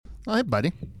Oh, hey,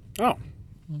 buddy. Oh,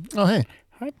 Oh, hey.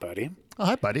 hi, buddy. Oh,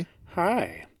 hi, buddy.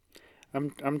 Hi.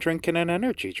 I'm drinking an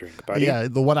energy drink, buddy. Yeah,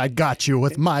 the one I got you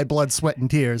with my blood, sweat, and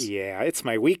tears. Yeah, it's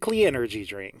my weekly energy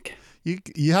drink.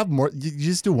 You have more? You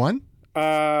just do one?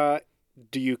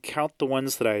 Do you count the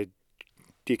ones that I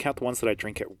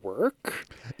drink at work?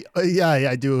 Yeah,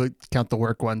 I do count the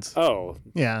work ones. Oh,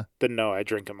 Yeah. then no, I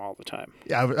drink them all the time.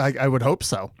 Yeah, I would hope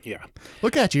so. Yeah.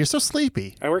 Look at you. You're so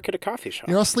sleepy. I work at a coffee shop.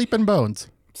 You're all sleeping bones.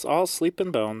 It's all sleep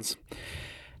and bones.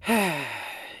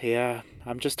 Yeah,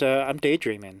 I'm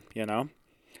daydreaming, you know?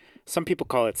 Some people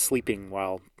call it sleeping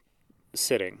while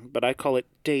sitting, but I call it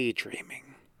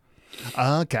daydreaming.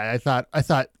 Okay, I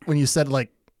thought when you said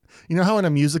like, you know how in a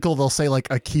musical they'll say like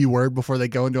a key word before they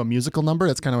go into a musical number?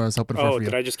 That's kind of what I was hoping for Oh, you.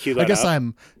 did I just cue that I guess up?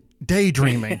 I'm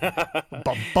daydreaming.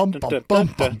 Bum, bum, bum,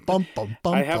 bum, bum, bum, bum,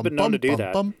 bum, I have been known to do bum,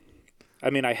 that. bum. I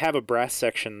mean, I have a brass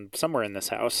section somewhere in this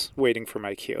house waiting for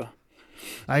my cue.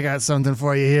 I got something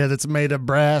for you here that's made of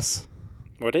brass.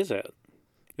 What is it?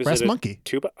 Is Brass it a monkey.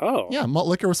 Tuba? Oh. Yeah, malt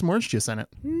liquor with some orange juice in it.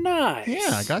 Nice. Yeah,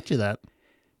 I got you that.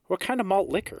 What kind of malt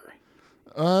liquor?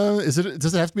 Does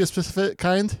it have to be a specific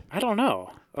kind? I don't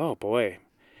know. Oh, boy.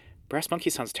 Brass monkey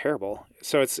sounds terrible.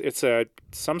 So it's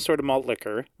some sort of malt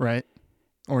liquor, Right.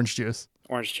 Orange juice.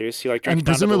 orange juice. You like drink And it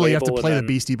down to the presumably you have to label play the and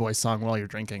then- Beastie Boys song while you're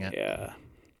drinking it. Yeah.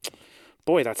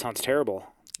 Boy, that sounds terrible.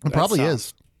 It probably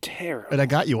is. Terrible. And I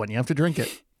got you one. You have to drink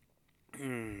it.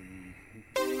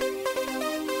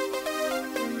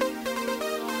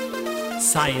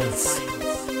 Science,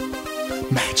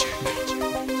 Magic.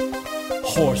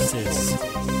 horses,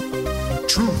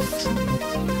 Truth.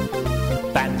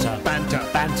 banter, banter.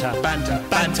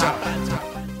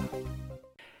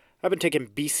 I've been taking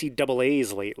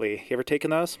BCAAs lately. You ever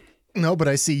taken those? No, but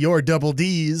I see your double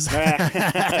D's.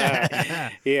 Yeah,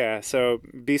 so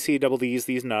BCAAs,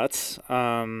 these nuts.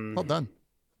 Well done.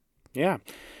 Yeah.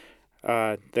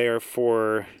 They are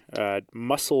for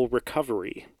muscle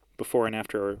recovery before and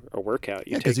after a workout.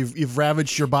 Yeah, because you've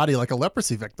ravaged your body like a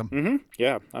leprosy victim. Mm-hmm.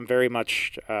 Yeah, I'm very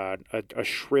much a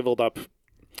shriveled up.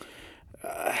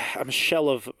 I'm a shell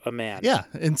of a man. Yeah,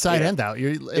 inside and out.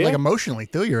 You're like emotionally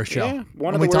too. You're a shell. Yeah,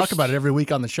 one and of we the talk worst- about it every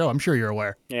week on the show. I'm sure you're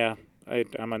aware. Yeah,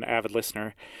 I'm an avid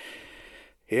listener.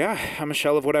 Yeah, I'm a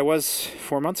shell of what I was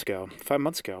 5 months ago.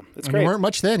 It's And great. you weren't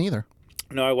much then either.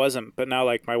 No, I wasn't. But now,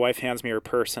 like, my wife hands me her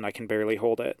purse and I can barely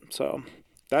hold it. So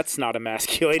that's not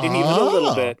emasculating even a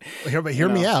little bit. But hear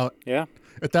me out. Yeah.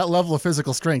 At that level of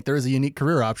physical strength, there is a unique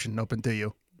career option open to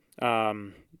you.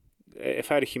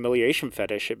 If I had a humiliation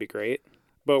fetish, it'd be great.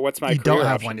 But what's my You career don't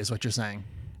have option? one, is what you're saying.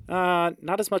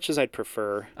 Not as much as I'd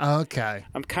prefer. Okay.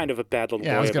 I'm kind of a bad little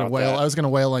Yeah, boy I was gonna about wail. that. I was gonna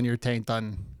wail on your taint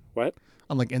on What?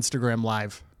 like Instagram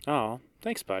Live. Oh,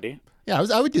 thanks, buddy. Yeah,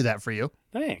 I would do that for you.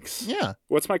 Thanks. Yeah,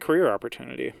 What's my career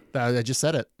opportunity? I just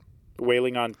said it.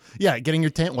 Wailing on... Yeah, getting your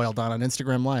taint wailed on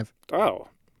Instagram Live. Oh,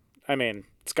 I mean,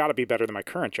 it's got to be better than my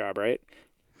current job, right?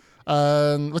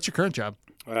 What's your current job?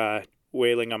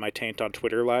 Wailing on my taint on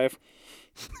Twitter Live.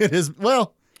 It is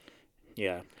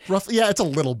Yeah. roughly. Yeah, it's a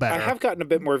little better. I have gotten a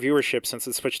bit more viewership since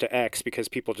it switched to X because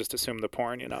people just assume the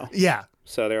porn, you know? Yeah,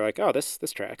 So they're like, oh, this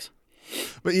tracks.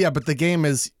 but the game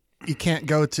is you can't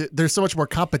go to. There's so much more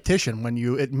competition when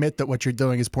you admit that what you're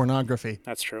doing is pornography.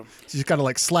 That's true. So you just gotta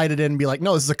like slide it in and be like,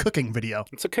 no, this is a cooking video.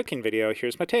 It's a cooking video.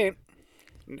 Here's my taint.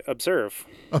 Observe.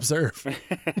 Observe.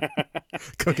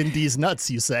 Cooking these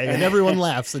nuts, you say, and everyone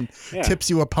laughs and Yeah. tips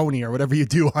you a pony or whatever you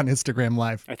do on Instagram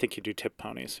Live, I think you do tip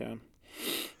ponies, yeah.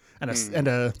 and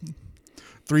a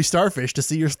 3 starfish to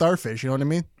see your starfish. You know what I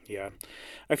mean? Yeah.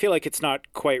 I feel like it's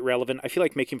not quite relevant. I feel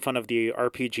like making fun of the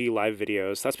RPG live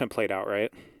videos, that's been played out,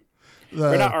 right?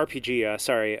 Or not RPG,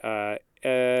 sorry.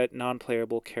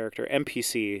 Non-playable character,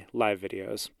 NPC live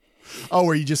videos. Oh,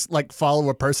 where you just like follow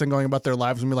a person going about their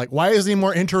lives and be like, why is he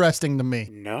more interesting to me?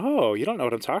 No, you don't know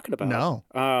what I'm talking about. No.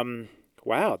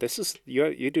 Wow, this is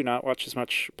you do not watch as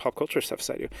much pop culture stuff as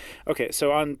I do. Okay,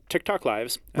 so on TikTok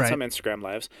lives and Right. some Instagram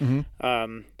lives,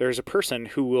 there's a person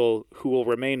who will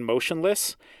remain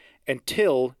motionless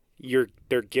until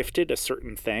they're gifted a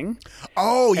certain thing.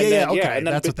 Oh, yeah, And then, okay. and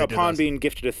then That's what they do. upon those. being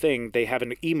gifted a thing, they have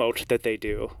an emote that they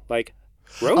do, like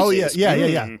roses.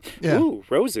 Oh, yeah. Ooh,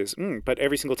 roses. But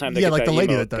every single time they Yeah, get like that the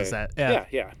lady emote, that does they- that. Yeah.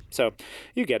 yeah. So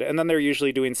you get it, and then they're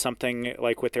usually doing something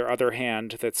like with their other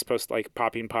hand that's supposed to like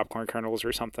popping popcorn kernels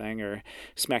or something, or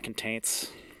smacking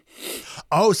taints.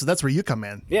 Oh, so that's where you come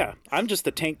in. Yeah, I'm just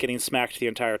the tank getting smacked the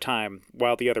entire time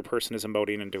while the other person is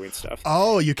emoting and doing stuff.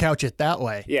 Oh, you couch it that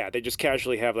way. Yeah, they just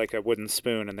casually have like a wooden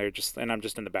spoon, and I'm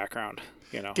just in the background,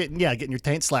 you know. Getting your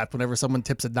taint slapped whenever someone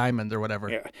tips a diamond or whatever.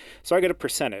 Yeah, so I get a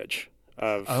percentage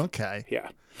of. Okay. Yeah.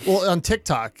 Well, on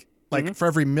TikTok, like for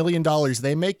every $1 million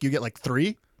they make, you get like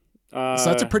 3. So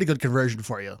that's a pretty good conversion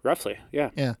for you. Roughly, yeah.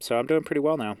 Yeah. So I'm doing pretty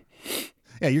well now.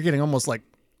 Yeah, you're getting almost like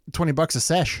 $20 a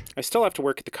sesh. I still have to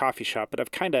work at the coffee shop, but I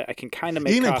can kind of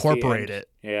make You can coffee incorporate it.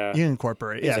 Yeah. You can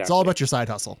incorporate it. Yeah, Exactly. it's all about your side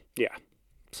hustle. Yeah.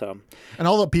 So And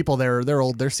all the people there, they're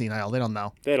old, they're senile. They don't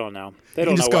know. they don't know. They You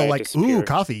don't can just know go why I like, disappear. ooh,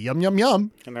 coffee, yum, yum,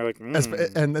 yum. And they're like,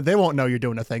 And they won't know you're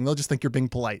doing a thing. They'll just think you're being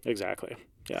polite. exactly.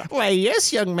 Yeah. Why,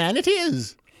 yes, young man, it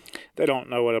is. They don't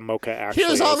know what a mocha actually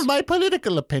Here's is. all of my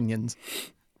political opinions.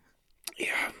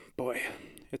 Yeah, boy,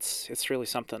 it's really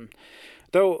something.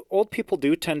 Though old people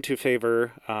do tend to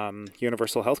favor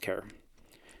universal health care.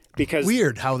 Because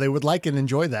Weird how they would like and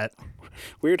enjoy that.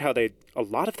 weird how a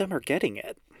lot of them are getting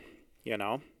it, you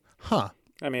know? Huh.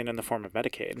 I mean, in the form of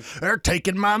Medicaid. They're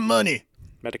taking my money.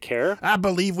 Medicare? I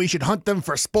believe we should hunt them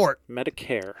for sport.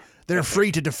 Medicare. They're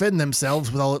free to defend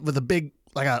themselves with a big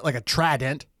like a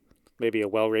trident. Maybe a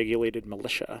well-regulated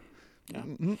militia. Yeah.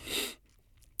 Mm-hmm.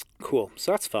 Cool.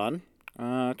 So that's fun.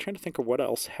 Trying to think of what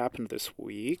else happened this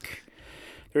week.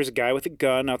 There's a guy with a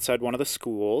gun outside one of the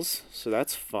schools, so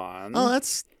that's fun. Oh,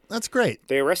 that's great.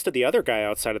 They arrested the other guy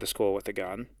outside of the school with a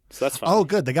gun, so that's fun. Oh,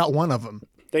 good. They got one of them.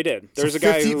 They did. There's So a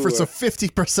guy 50 who... so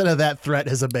 50% of that threat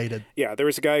has abated. Yeah, there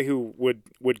was a guy who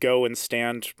would go and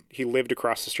stand. He lived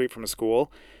across the street from a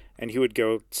school, and he would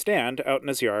go stand out in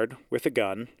his yard with a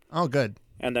gun. Oh, good.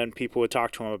 And then people would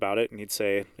talk to him about it, and he'd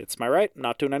say, "It's my right. I'm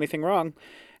not doing anything wrong."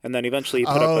 And then eventually he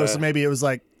put up a... so maybe it was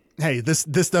like, hey, this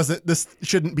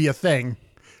shouldn't be a thing.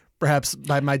 Perhaps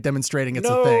by my demonstrating it's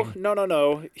a thing.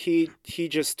 No. He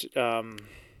just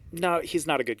no, he's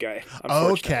not a good guy.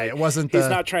 Okay, it wasn't He's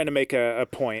not trying to make a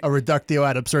point. a reductio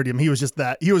ad absurdum. He was just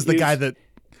that. He was the guy that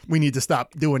we need to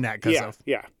stop doing that because of.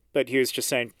 Yeah. But he was just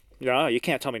saying, no, you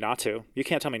can't tell me not to. You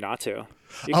can't tell me not to.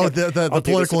 Oh, the I'll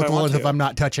do this political if I want equivalent of to. I'm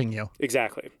not touching you.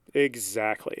 Exactly.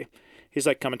 He's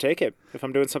like, come and take it. If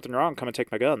I'm doing something wrong, come and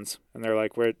take my guns. And they're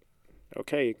like, we're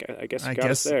okay. I guess you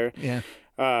got us there. Yeah.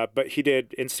 But he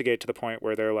did instigate to the point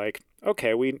where they're like,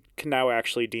 okay, we can now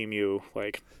actually deem you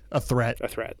like A threat. a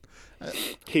threat.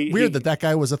 Weird that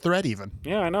guy was a threat even.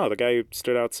 Yeah, I know. The guy who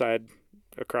stood outside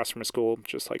across from a school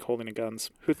just like holding the guns.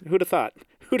 Who'd have thought?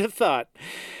 Who'd have thought?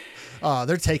 Oh,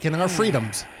 they're taking our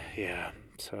freedoms. Yeah.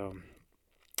 So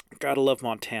gotta love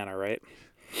Montana, right?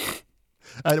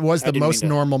 It was the didn't most mean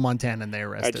to- Normal Montanan they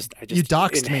arrested. I just you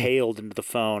doxed me. inhaled into the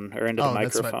phone or into the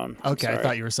That's what- microphone. I'm okay, I sorry.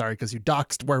 thought you were sorry because you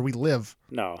doxed where we live.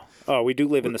 No. Oh, we do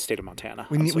live in the state of Montana.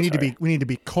 We need to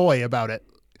be coy about it.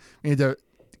 We need to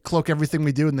cloak everything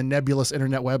we do in the nebulous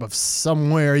internet web of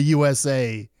somewhere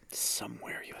USA.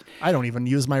 somewhere. I don't even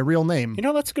use my real name. You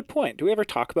know, that's a good point. Do we ever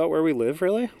talk about where we live,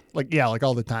 really? Like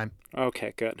all the time.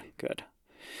 Okay, good.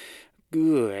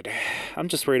 I'm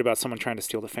just worried about someone trying to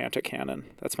steal the Fanta cannon.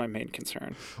 That's my main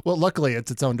concern. Well, luckily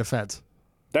it's its own defense.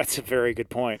 That's a very good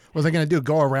point. What are they going to do?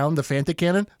 Go around the Fanta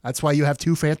cannon? That's why you have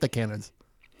 2 Fanta cannons.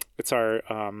 It's our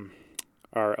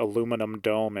aluminum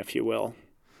dome, if you will.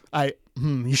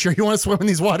 You sure you want to swim in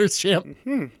these waters, champ?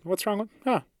 What's wrong with?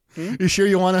 Huh? You sure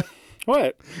you want to?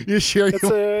 What? You sure It's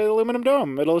an aluminum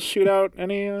dome. It'll shoot out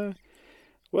any.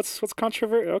 What's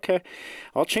controversial? Okay,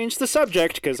 I'll change the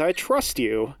subject because I trust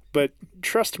you, but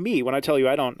trust me when I tell you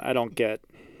I don't get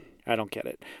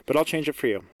it. But I'll change it for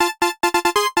you.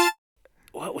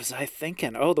 What was I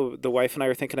thinking? Oh, the wife and I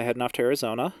were thinking of heading off to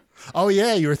Arizona. Oh,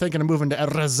 yeah, you were thinking of moving to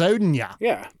Arizona.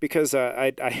 Yeah, because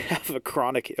I have a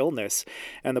chronic illness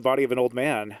and the body of an old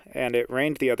man, and it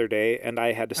rained the other day, and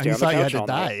I had to stay you on the thought couch you all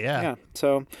had to night. die, yeah. Yeah,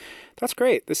 so that's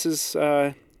great. This is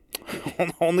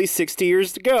only 60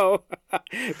 years to go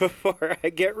before I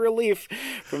get relief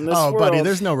from this world. Oh, buddy,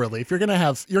 there's no relief. You're gonna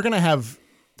have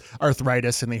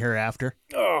arthritis in the hereafter.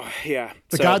 Oh, yeah.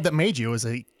 The God that made you is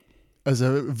a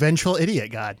vengeful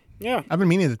idiot God. Yeah. I've been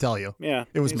meaning to tell you. Yeah.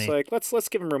 It was He's me. like, let's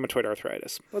give him rheumatoid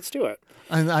arthritis. Let's do it.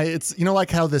 And it's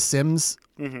like how the Sims,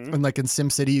 and like in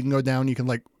SimCity, you can go down, you can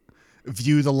like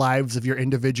view the lives of your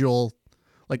individual,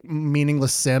 like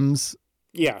meaningless Sims,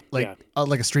 Yeah. like yeah.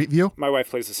 like a street view. My wife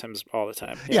plays The Sims all the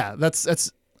time. Yeah,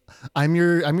 that's. I'm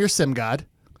your Sim God,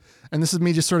 and this is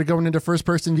me just sort of going into first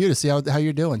person view to see how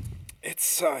you're doing.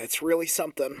 It's really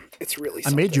something. It's really I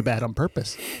something. made you bad on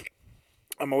purpose.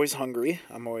 I'm always hungry.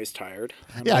 I'm always tired.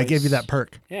 I gave you that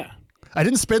perk. Yeah. I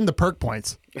didn't spend the perk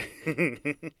points.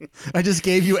 I just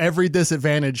gave you every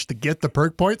disadvantage to get the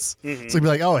perk points. So you'd be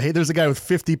like, oh, hey, there's a guy with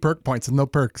 50 perk points and no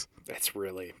perks. That's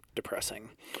really depressing.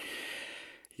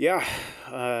 Yeah.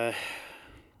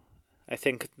 I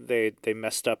think they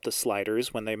messed up the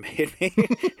sliders when they made me.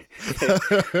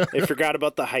 they forgot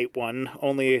about the height one.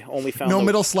 Only found No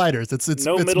middle sliders. It's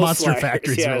middle Monster sliders.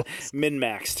 Factory's Yeah, rules.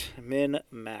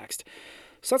 min-maxed.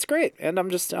 So that's great. And I'm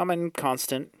in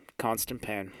constant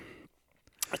pain.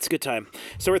 It's a good time.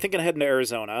 So we're thinking of heading to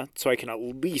Arizona, so I can at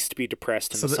least be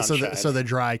depressed in the sunshine. So the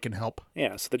dry can help.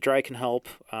 Yeah, so the dry can help.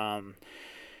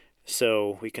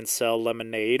 So we can sell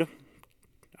lemonade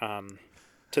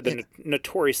to the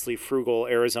notoriously frugal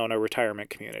Arizona retirement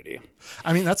community.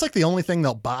 I mean, that's like the only thing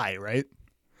they'll buy, right?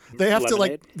 They have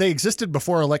Lemonade? they existed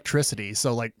before electricity.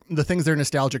 So like the things they're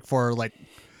nostalgic for are like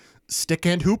stick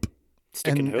and hoop.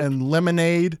 And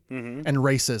lemonade and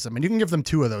racism. And you can give them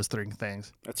 2 of those 3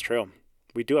 things. That's true.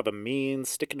 We do have a mean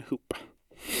stick and hoop.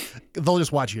 They'll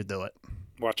just watch you do it.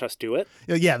 Watch us do it?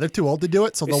 Yeah, they're too old to do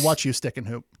it, so they'll watch you stick and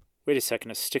hoop. Wait a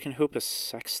second. Is stick and hoop a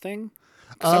sex thing?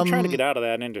 Because I'm trying to get out of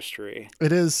that industry.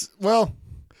 It is. Well,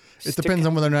 it depends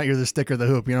on whether or not you're the stick or the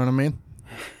hoop. You know what I mean?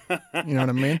 You know what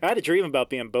I mean? I had a dream about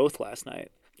being both last night.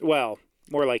 Well,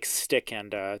 more like stick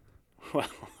and, well...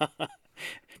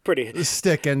 Pretty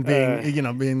stick and being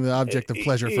being the object of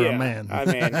pleasure for a man. I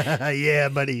mean, yeah,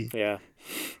 buddy. Yeah.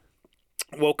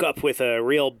 Woke up with a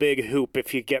real big hoop,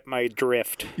 if you get my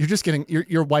drift. You're just getting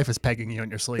your wife is pegging you in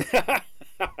your sleep.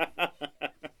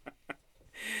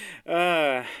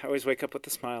 I always wake up with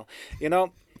a smile. You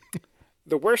know,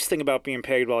 the worst thing about being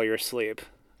pegged while you're asleep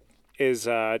is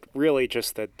really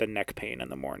just the neck pain in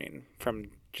the morning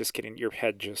from just getting your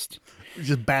head just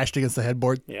bashed against the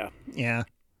headboard. Yeah. Yeah.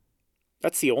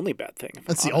 That's the only bad thing.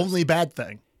 That's the only bad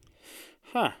thing.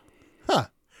 Huh.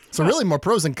 So really more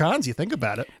pros and cons, you think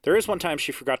about it. There is one time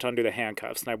she forgot to undo the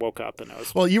handcuffs, and I woke up and I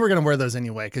was... Well, you were going to wear those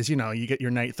anyway, because, you get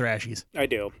your night thrashies. I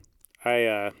do.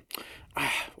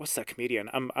 What's that comedian?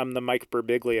 I'm the Mike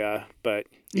Birbiglia, but...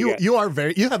 You have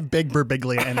big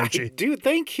Birbiglia energy. I do,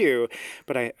 thank you.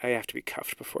 But I have to be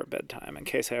cuffed before bedtime in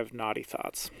case I have naughty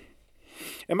thoughts.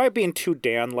 Am I being too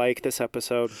Dan-like this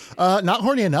episode? Not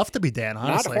horny enough to be Dan,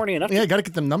 honestly. Not horny enough? Yeah, got to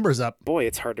get them numbers up. Boy,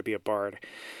 it's hard to be a bard.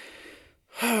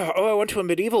 Oh, I went to a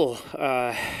medieval.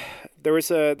 There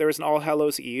was an All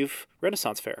Hallows Eve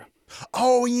Renaissance fair.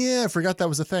 Oh, yeah. I forgot that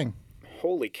was a thing.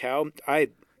 Holy cow. How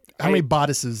many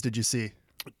bodices did you see?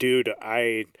 Dude,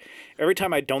 every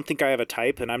time I don't think I have a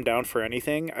type and I'm down for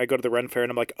anything, I go to the Ren Fair and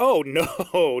I'm like, oh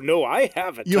no, I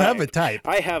have a type. You have a type.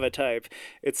 I have a type.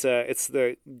 It's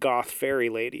the goth fairy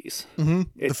ladies.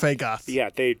 Mm-hmm. The fake goth. Yeah,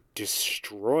 they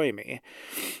destroy me.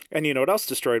 And you know what else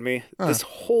destroyed me? This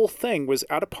whole thing was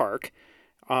at a park.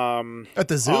 At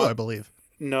the zoo, I believe.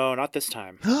 No, not this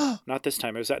time. Not this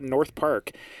time. It was at North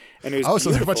Park. And it was so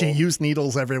there's a bunch of used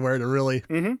needles everywhere to really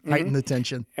heighten the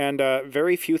tension. And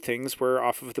very few things were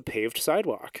off of the paved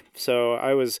sidewalk. So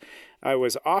I was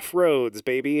off roads,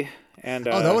 baby. And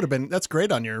that's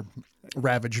great on your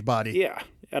ravaged body. Yeah.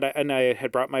 And I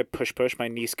had brought my push, my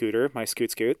knee scooter, my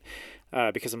scoot,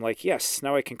 because I'm like, yes,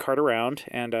 now I can cart around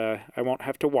and I won't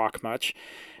have to walk much.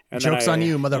 And Joke's on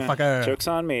you, motherfucker. Joke's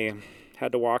on me.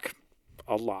 Had to walk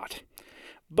a lot.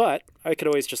 But I could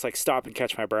always just stop and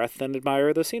catch my breath and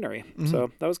admire the scenery. Mm-hmm.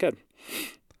 So that was good.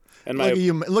 And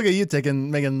look at you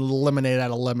making lemonade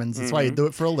out of lemons. That's why you do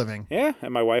it for a living. Yeah,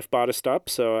 and my wife bought us up,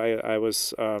 so I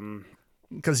was...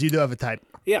 Because you do have a type.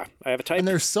 Yeah, I have a type. And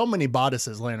there's so many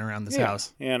bodices laying around this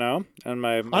house. And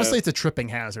honestly, it's a tripping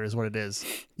hazard is what it is.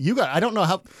 I don't know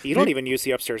how... You don't even use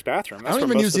the upstairs bathroom. I don't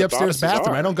even use the upstairs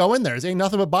bathroom. I don't go in there. There ain't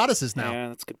nothing but bodices now. Yeah,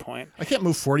 that's a good point. I can't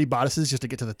move 40 bodices just to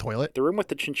get to the toilet. The room with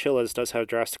the chinchillas does have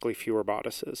drastically fewer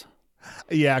bodices.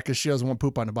 Yeah, because she doesn't want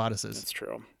poop on the bodices. That's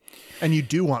true. And you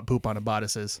do want poop on the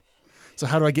bodices. So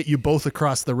how do I get you both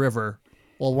across the river?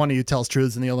 Well, one of you tells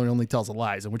truths and the other only tells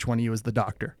lies. And which one of you is the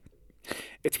doctor?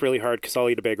 It's really hard because I'll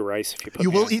eat a bag of rice if you put me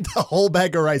will eat the whole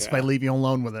bag of rice if I leave you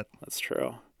alone with it. That's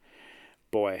true.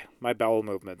 Boy, my bowel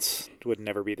movements would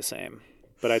never be the same.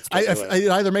 But I'd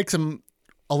it either makes them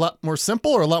a lot more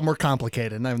simple or a lot more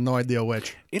complicated, and I have no idea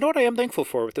which. You know what I am thankful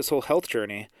for with this whole health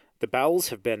journey? The bowels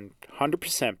have been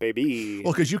 100%, baby.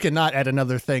 Well, because you cannot add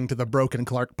another thing to the broken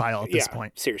Clark pile at this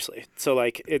point. Seriously. So,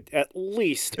 at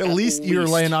least you're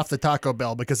laying off the Taco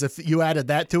Bell, because if you added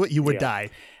that to it, you would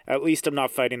die. At least I'm not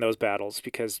fighting those battles,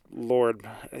 because Lord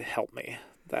help me.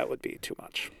 That would be too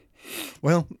much.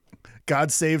 Well,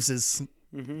 God saves his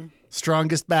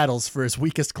strongest battles for his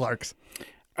weakest Clarks.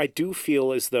 I do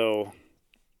feel as though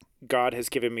God has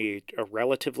given me a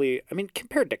relatively,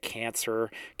 compared to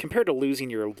cancer, compared to losing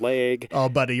your leg. Oh,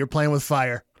 buddy, you're playing with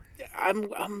fire. I'm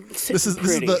sitting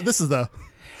pretty. No.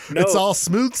 It's all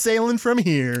smooth sailing from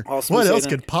here. What else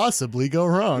could possibly go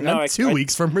wrong? I'm 2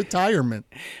 weeks from retirement.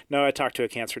 No, I talked to a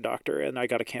cancer doctor, and I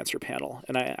got a cancer panel.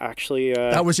 And I actually...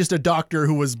 that was just a doctor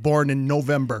who was born in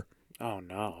November. Oh,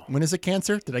 no. When is it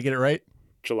cancer? Did I get it right?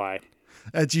 July.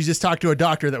 You just talked to a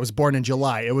doctor that was born in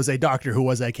July. It was a doctor who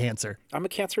was a cancer. I'm a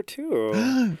cancer,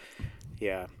 too.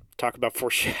 Yeah. Talk about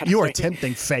foreshadowing. You are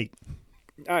tempting fate.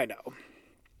 I know.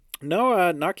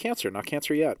 No, not cancer. Not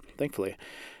cancer yet, thankfully.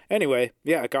 Anyway,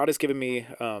 yeah, God has given me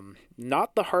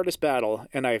not the hardest battle,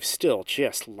 and I've still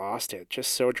just lost it,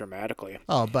 just so dramatically.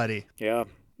 Oh, buddy. Yeah.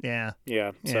 Yeah.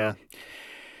 Yeah. Yeah. So,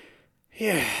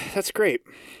 yeah, that's great.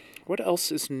 What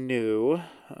else is new?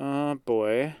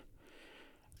 Boy.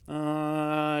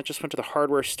 I just went to the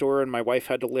hardware store, and my wife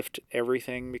had to lift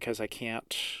everything because I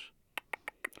can't.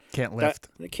 Can't lift.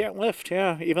 I can't lift,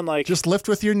 yeah. Even like. Just lift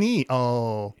with your knee.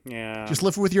 Oh. Yeah. Just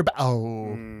lift with your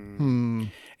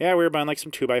Yeah, we were buying like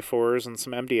some 2x4s and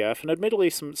some MDF, and admittedly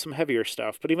some heavier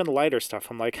stuff, but even the lighter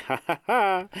stuff, I'm like, ha ha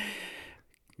ha.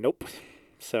 Nope.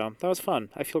 So that was fun.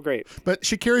 I feel great. But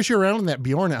she carries you around in that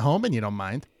Bjorn at home, and you don't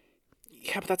mind.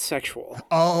 Yeah, but that's sexual.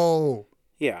 Oh.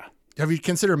 Yeah. Have you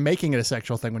considered making it a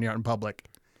sexual thing when you're out in public?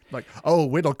 Like, oh,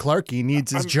 Whittle Clarky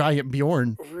needs his giant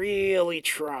Bjorn. Really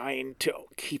trying to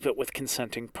keep it with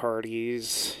consenting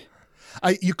parties.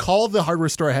 You call the hardware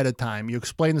store ahead of time. You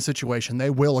explain the situation. They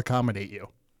will accommodate you.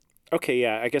 Okay,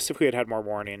 yeah. I guess if we had more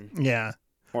warning. Yeah.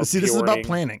 More See, this is about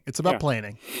planning. It's about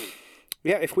planning.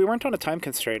 Yeah, if we weren't on a time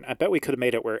constraint, I bet we could have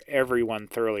made it where everyone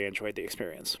thoroughly enjoyed the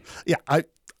experience. Yeah,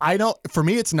 I don't. For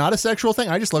me, it's not a sexual thing.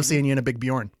 I just love seeing you in a big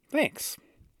Bjorn. Thanks.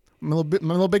 My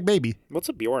little big baby. What's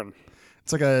a Bjorn?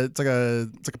 It's like a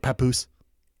papoose.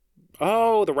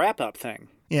 Oh, the wrap up thing.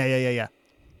 Yeah.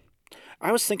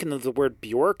 I was thinking of the word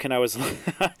Bjork, and I was.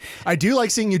 I do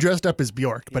like seeing you dressed up as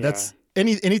Bjork, but that's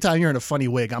anytime you're in a funny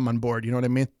wig, I'm on board. You know what I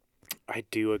mean? I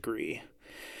do agree.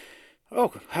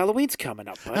 Oh, Halloween's coming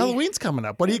up, buddy. Halloween's coming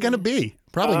up. What are you gonna be?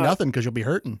 Probably nothing, because you'll be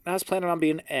hurting. I was planning on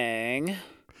being Aang.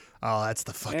 Oh, that's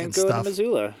the fucking and stuff. going to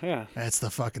Missoula, yeah. That's the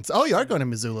fucking. Oh, you are going to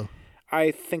Missoula.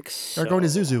 I think so. You're going to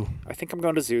Zuzu. I think I'm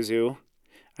going to Zuzu.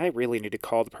 I really need to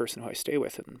call the person who I stay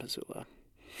with in Missoula.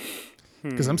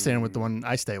 Because I'm staying with the one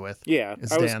I stay with. Yeah,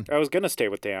 Dan. I was gonna stay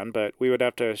with Dan, but we would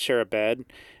have to share a bed,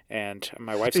 and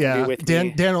my wife's gonna be with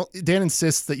me. Dan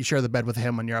insists that you share the bed with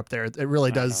him when you're up there. It really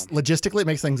does. Logistically, it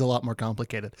makes things a lot more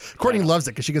complicated. Courtney loves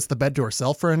it because she gets the bed to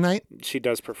herself for a night. She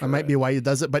does prefer. That might be why he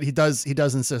does it, but he does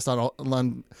insist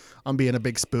on being a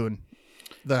big spoon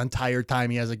the entire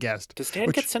time he has a guest. Does Dan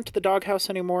get sent to the doghouse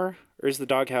anymore, or is the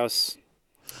doghouse?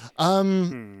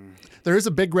 There is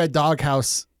a big red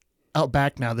doghouse out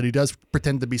back now that he does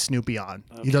pretend to be Snoopy on.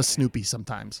 Okay. He does Snoopy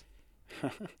sometimes.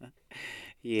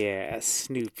 Yeah,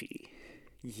 Snoopy.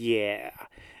 Yeah.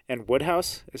 And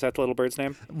Woodhouse? Is that the little bird's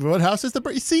name? Woodhouse is the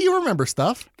bird. See, you remember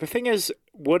stuff. The thing is,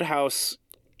 Woodhouse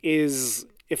is,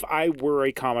 if I were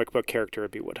a comic book character,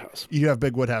 it'd be Woodhouse. You have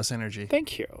big Woodhouse energy.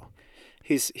 Thank you.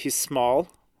 He's small,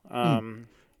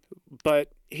 but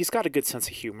he's got a good sense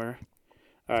of humor.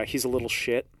 He's a little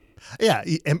shit. Yeah,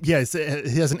 he has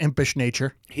an impish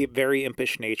nature. Very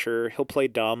impish nature. He'll play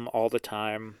dumb all the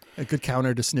time. A good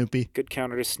counter to Snoopy.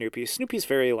 Snoopy's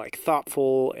very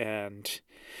thoughtful and,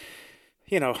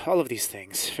 all of these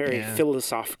things. Very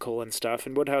philosophical and stuff.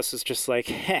 And Woodhouse is just like,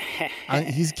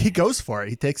 he goes for it.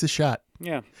 He takes a shot.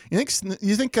 Yeah. You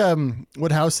think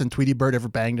Woodhouse and Tweety Bird ever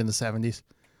banged in the 70s?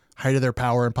 Height of their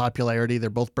power and popularity.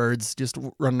 They're both birds just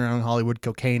running around Hollywood,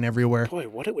 cocaine everywhere. Boy,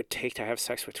 what it would take to have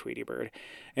sex with Tweety Bird.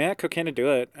 Yeah, cocaine to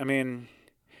do it. I mean,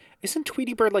 isn't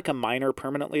Tweety Bird a minor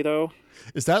permanently, though?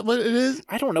 Is that what it is?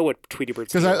 I don't know what Tweety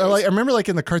Bird's because I remember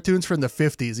in the cartoons from the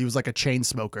 50s, he was a chain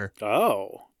smoker.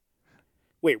 Oh.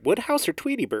 Wait, Woodhouse or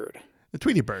Tweety Bird? The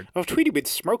Tweety Bird. Oh, if Tweety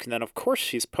Bird's smoking, then of course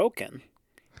she's poking.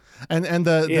 And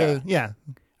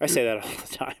I say that all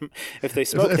the time. If they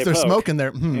smoke, if they're poke. smoking,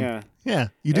 they're yeah.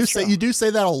 You do say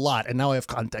that a lot, and now I have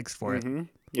context for it.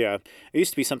 Yeah, it used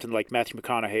to be something like Matthew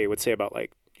McConaughey would say about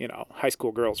high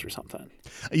school girls or something.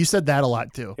 You said that a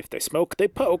lot too. If they smoke, they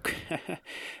poke.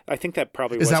 I think that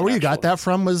probably is that where you got that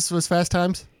from? Was Fast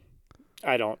Times?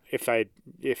 I don't. If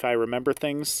I remember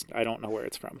things, I don't know where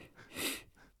it's from.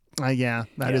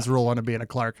 That is rule one of being a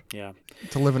Clark. Yeah,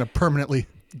 to live in a permanently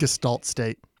gestalt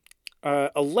state.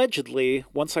 Allegedly,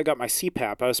 once I got my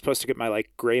CPAP, I was supposed to get my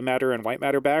gray matter and white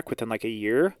matter back within a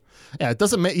year. Yeah, it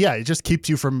doesn't make. Yeah, it just keeps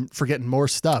you from forgetting more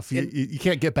stuff. You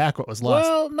can't get back what was lost.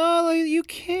 Well, no, you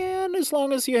can as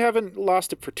long as you haven't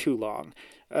lost it for too long.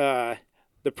 The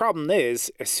problem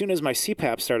is, as soon as my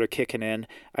CPAP started kicking in,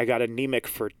 I got anemic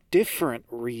for different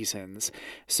reasons.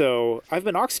 So I've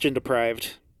been oxygen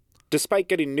deprived. Despite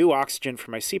getting new oxygen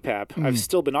for my CPAP, I've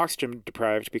still been oxygen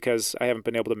deprived because I haven't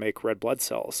been able to make red blood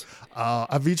cells.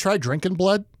 Have you tried drinking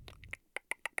blood?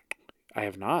 I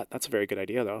have not. That's a very good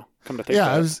idea, though. Come to think of it.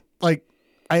 I was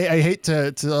I hate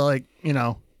to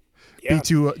be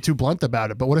too blunt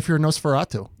about it, but what if you're a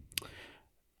Nosferatu?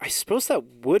 I suppose that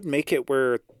would make it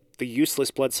where the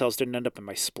useless blood cells didn't end up in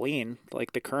my spleen,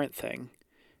 like the current thing.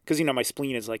 Because, my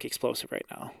spleen is, like, explosive right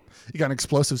now. You got an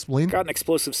explosive spleen? Got an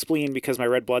explosive spleen because my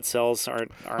red blood cells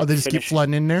aren't Oh, they just keep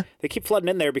flooding in there? They keep flooding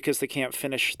in there because they can't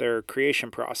finish their creation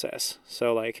process.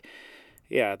 So, like,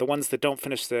 yeah, the ones that don't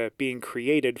finish the being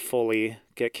created fully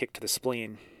get kicked to the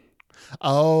spleen.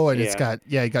 Oh, and it's got,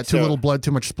 you got too little blood,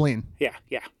 too much spleen. Yeah.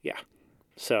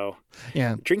 So,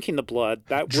 drinking the blood,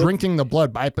 Drinking the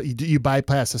blood, you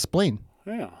bypass the spleen.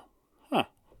 Yeah. Huh.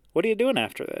 What are you doing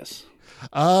after this?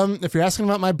 If you're asking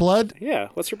about my blood, yeah,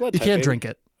 what's your blood you type? You can't drink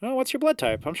it. Oh, what's your blood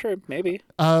type? I'm sure maybe.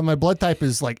 My blood type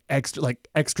is like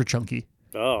extra chunky.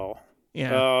 Oh.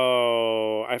 Yeah.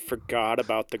 Oh, I forgot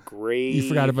about the gravy. You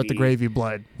forgot about the gravy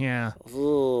blood. Yeah.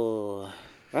 Ooh.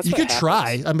 That's you could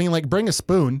try. I mean, like, bring a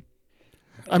spoon.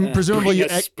 I mean, presumably you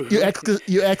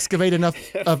excavate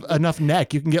enough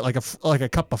neck, you can get like a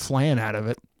cup of flan out of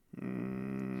it.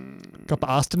 Cup of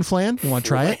Austin flan. You want to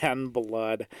try it? Flan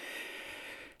blood.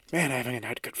 Man, I haven't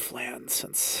had good flan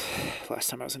since last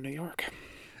time I was in New York.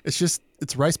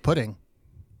 It's rice pudding.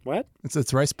 What?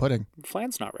 It's rice pudding.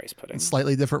 Flan's not rice pudding. It's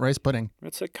slightly different rice pudding.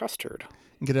 It's a custard.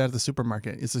 You can get it out of the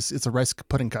supermarket. It's a rice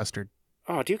pudding custard.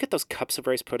 Oh, do you get those cups of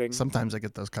rice pudding? Sometimes I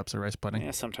get those cups of rice pudding.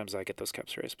 Yeah, sometimes I get those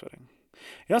cups of rice pudding.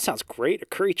 It sounds great. A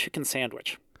curry chicken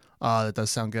sandwich. Oh, that does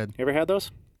sound good. You ever had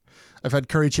those? I've had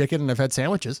curry chicken and I've had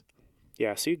sandwiches.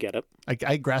 Yeah, so you get it.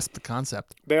 I grasp the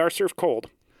concept. They are served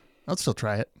cold. I'll still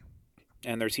try it.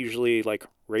 And there's usually, like,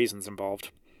 raisins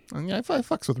involved. Yeah, I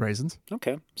fucks with raisins.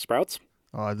 Okay. Sprouts?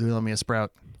 Oh, do love me a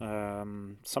sprout.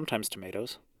 Sometimes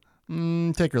tomatoes.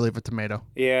 Take or leave a tomato.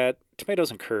 Yeah,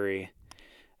 tomatoes and curry.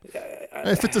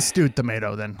 If it's a stewed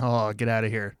tomato, then, get out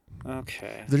of here.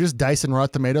 Okay. If they're just dicing raw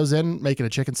tomatoes in, making a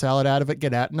chicken salad out of it,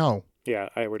 get out. No. Yeah,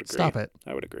 I would agree. Stop it.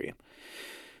 I would agree.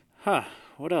 Huh.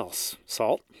 What else?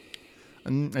 Salt? I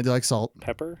do like salt.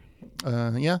 Pepper?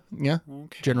 Yeah.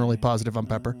 Okay. Generally positive on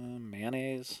pepper.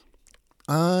 Mayonnaise?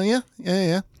 Yeah.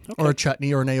 Okay. Or a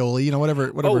chutney or an aioli,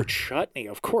 whatever. Oh, chutney,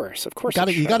 of course.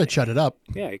 You gotta chut it up.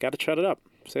 Yeah, you gotta chut it up.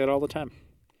 Say it all the time.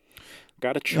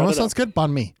 Gotta chut it up. Sounds good.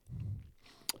 Banh mi.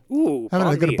 Ooh, I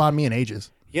haven't had a good banh mi in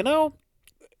ages.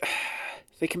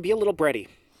 They can be a little bready.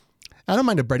 I don't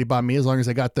mind a bready banh mi as long as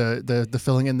I got the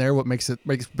filling in there. What makes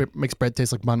bread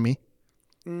taste like banh mi?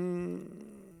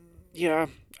 Yeah,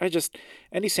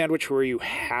 any sandwich where you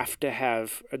have to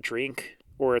have a drink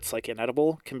or it's like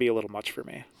inedible can be a little much for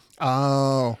me.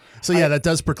 Oh, so that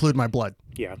does preclude my blood.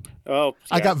 Yeah. Oh,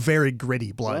 yeah. I got very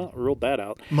gritty blood. Well, ruled that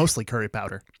out. Mostly curry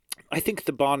powder. I think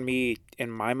the banh mi, in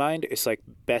my mind, is like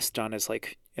best done as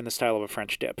like in the style of a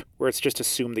French dip, where it's just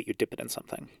assumed that you dip it in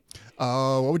something.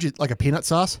 Oh, what would you like, a peanut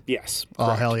sauce? Yes. Oh,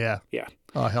 correct. hell yeah. Yeah.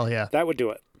 Oh, hell yeah. That would do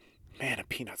it. Man, a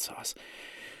peanut sauce.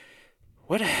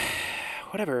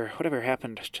 Whatever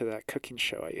happened to that cooking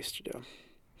show I used to do?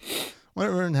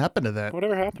 Whatever happened to that?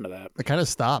 Whatever happened to that? It kind of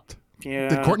stopped. Yeah.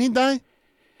 Did Courtney die?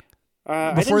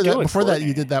 Before that,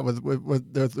 you did that with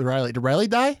Riley. Did Riley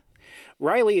die?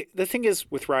 Riley. The thing is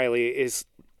with Riley is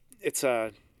it's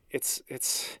a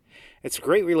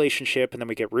great relationship, and then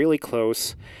we get really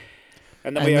close,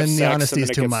 and then we have sex, the honesty is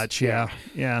too gets, much. Yeah.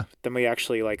 Then we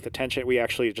actually like the tension. We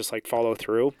actually just like follow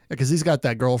through. Because he's got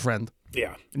that girlfriend.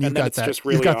 Yeah, and then it's just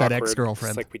really awkward. That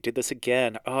ex-girlfriend. It's like we did this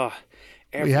again.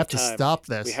 We have to stop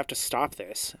this. We have to stop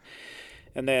this.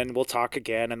 And then we'll talk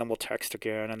again, and then we'll text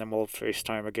again, and then we'll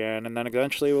FaceTime again, and then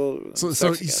eventually we'll.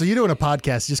 So you doing a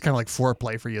podcast is just kind of like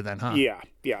foreplay for you then, huh?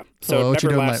 Yeah. So it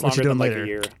never lasts longer than like a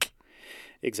year.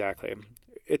 Exactly.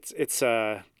 It's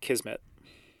kismet.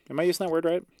 Am I using that word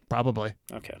right? Probably.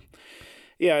 Okay.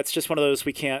 Yeah, it's just one of those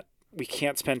we can't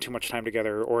spend too much time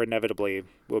together, or inevitably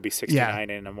we'll be 69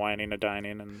 and whining and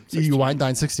dining and. You wine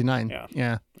dine 69.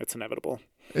 Yeah. It's inevitable.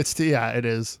 It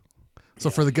is. So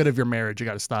for the good of your marriage, you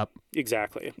got to stop.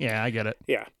 Exactly. Yeah, I get it.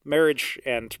 Yeah, marriage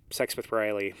and sex with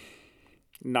Riley,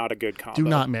 not a good combo. Do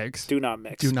not mix. Do not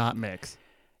mix. Do not mix.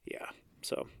 Yeah,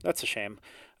 so that's a shame.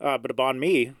 But a banh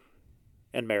mi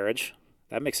and marriage,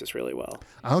 that mixes really well.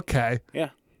 Okay. Yeah.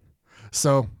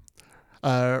 So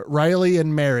Riley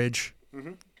and marriage,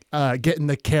 get in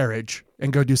the carriage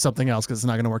and go do something else because it's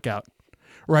not going to work out.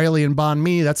 Riley and banh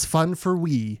mi, that's fun for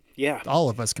we. Yeah. All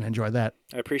of us can enjoy that.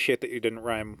 I appreciate that you didn't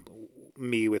rhyme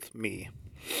me with me.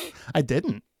 I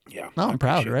didn't. Yeah. No, I'm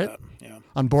proud, right? That. Yeah.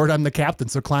 On board, I'm the captain,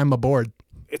 so climb aboard.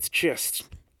 It's two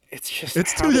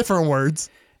different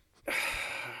words.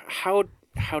 How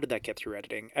did that get through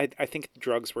editing? I think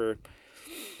drugs were.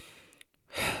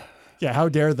 Yeah, how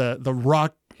dare the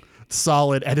rock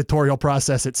solid editorial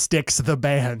process, it sticks the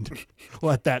band.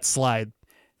 Let that slide.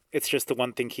 It's just the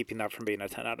one thing keeping that from being a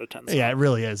 10 out of 10 song. Yeah, it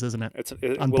really is, isn't it?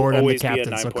 It On will board, I'm the always be a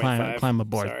captain, so climb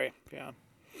aboard. Sorry, yeah.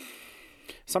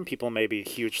 Some people may be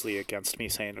hugely against me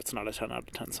saying it's not a 10 out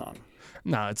of 10 song.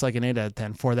 No, it's like an 8 out of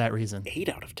 10 for that reason. 8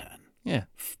 out of 10? Yeah.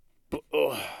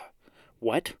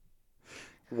 What?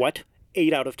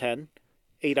 8 out of 10?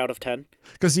 8 out of 10?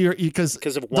 Because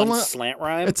of one slant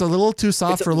rhyme? It's a little too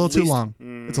soft for a little too long.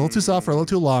 It's a little too soft for a little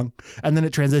too long, and then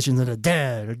it transitions into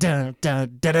da da da da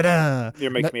da da. You're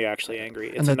making me actually angry.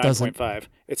 It's a 9.5.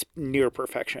 It's near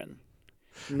perfection.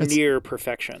 Near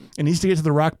perfection. It needs to get to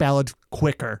the rock ballad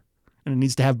quicker, and it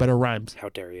needs to have better rhymes. How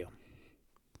dare you?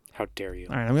 How dare you?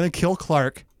 All right, I'm going to kill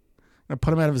Clark. I'm going to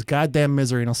put him out of his goddamn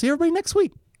misery, and I'll see everybody next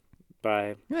week.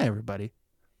 Bye. Yeah, everybody.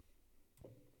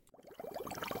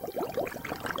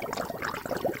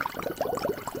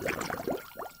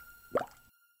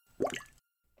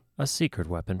 A Secret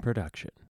Weapon production.